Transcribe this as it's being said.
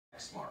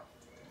smart.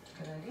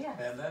 Good idea.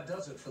 And that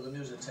does it for the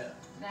news at 10.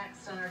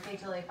 Next on our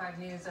KTLA 5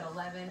 News at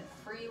 11,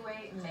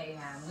 freeway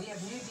mayhem. We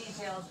have new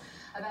details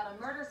about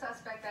a murder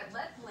suspect that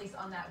led police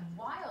on that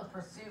wild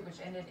pursuit, which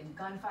ended in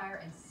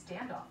gunfire and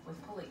standoff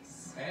with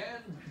police.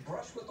 And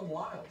brush with the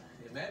wild.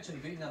 Imagine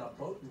being on a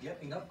boat and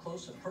getting up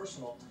close and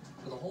personal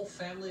with a whole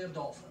family of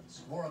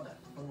dolphins. More on that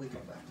when we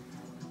come back.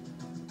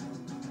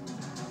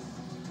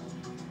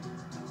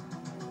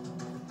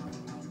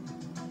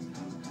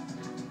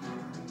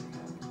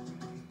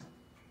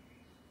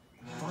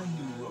 Find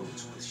new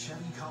roads with Chevy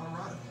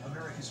Colorado,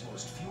 America's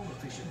most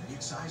fuel-efficient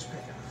mid-size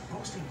pickup,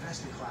 boasting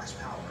best-in-class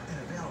power and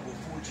available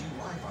 4G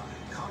Wi-Fi.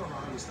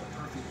 Colorado is the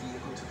perfect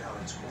vehicle to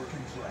balance work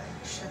and play.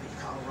 Chevy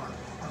Colorado,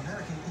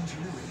 American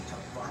ingenuity to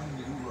find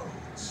new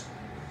roads.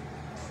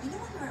 You know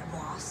when you're at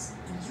Ross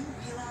and you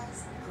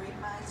realize great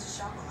minds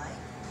shop alike?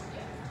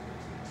 Yeah.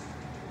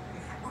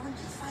 Or when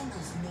you find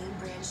those name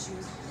brand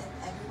shoes that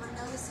everyone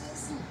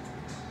notices?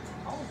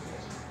 Oh,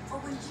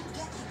 or when you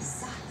get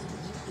exactly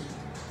what you need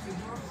for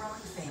your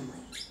growing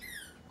family.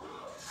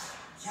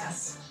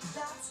 Yes,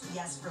 that's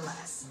yes for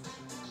less.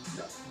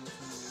 Yes.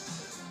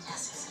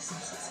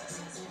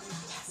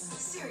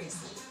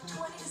 Seriously,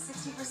 20 to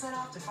 60%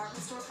 off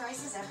department store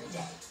prices every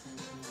day.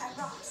 At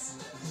Ross,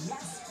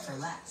 yes for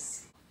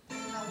less.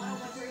 101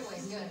 freeway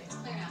is good. It's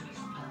clear now.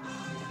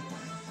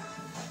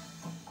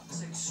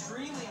 It's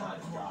extremely hot.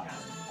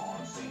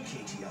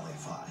 KTLA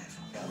 5,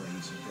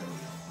 LA's very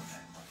own.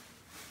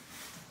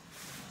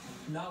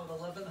 Now at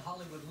 11,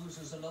 Hollywood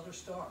loses another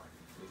star.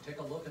 We take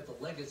a look at the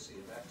legacy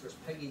of actress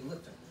Peggy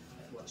Lipton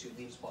and what she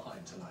leaves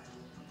behind tonight.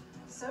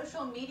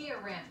 Social media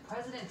rant.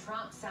 President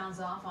Trump sounds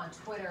off on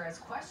Twitter as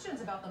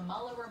questions about the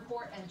Mueller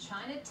report and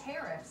China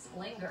tariffs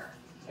linger.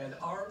 And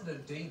armed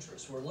and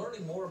dangerous, we're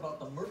learning more about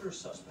the murder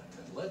suspect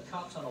that led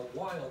cops on a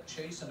wild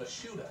chase and a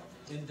shootout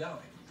in Downey.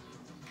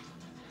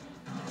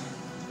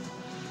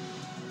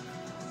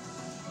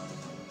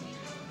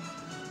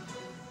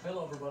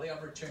 Hello, everybody.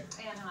 I'm Rick Chambers.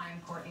 And hi, I'm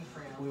Courtney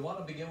Friel. We want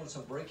to begin with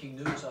some breaking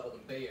news out of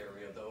the Bay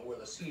Area, though, where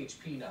the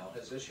CHP now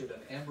has issued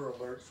an Amber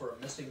Alert for a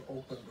missing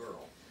Oakland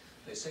girl.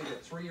 They say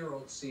that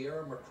 3-year-old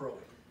Sierra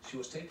McCrory, she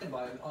was taken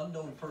by an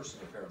unknown person,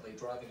 apparently,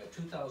 driving a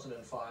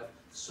 2005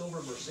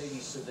 silver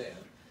Mercedes sedan.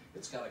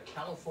 It's got a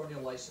California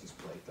license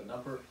plate. The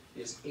number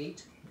is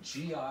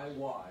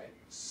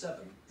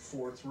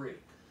 8GIY743.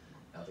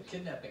 Now, the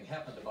kidnapping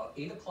happened about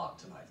 8 o'clock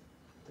tonight.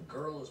 The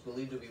girl is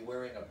believed to be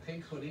wearing a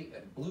pink hoodie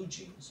and blue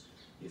jeans.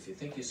 If you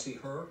think you see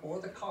her or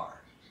the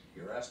car,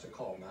 you're asked to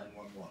call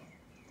 911.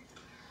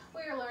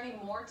 We are learning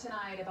more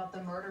tonight about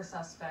the murder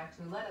suspect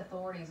who led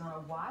authorities on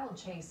a wild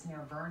chase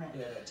near Vernon.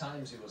 Yeah, at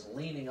times he was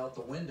leaning out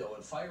the window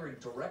and firing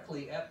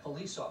directly at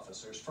police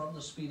officers from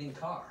the speeding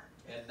car.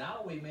 And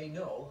now we may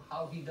know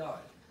how he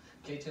died.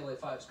 KTLA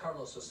 5's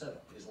Carlos Acevedo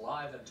is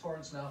live in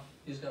Torrance now.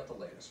 He's got the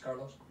latest.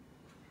 Carlos?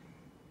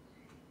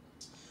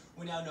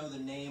 We now know the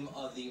name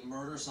of the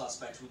murder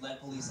suspect who led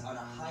police on a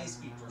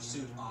high-speed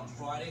pursuit on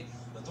Friday.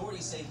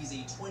 Authorities say he's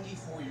a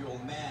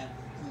 24-year-old man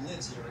who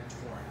lives here in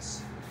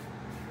Torrance.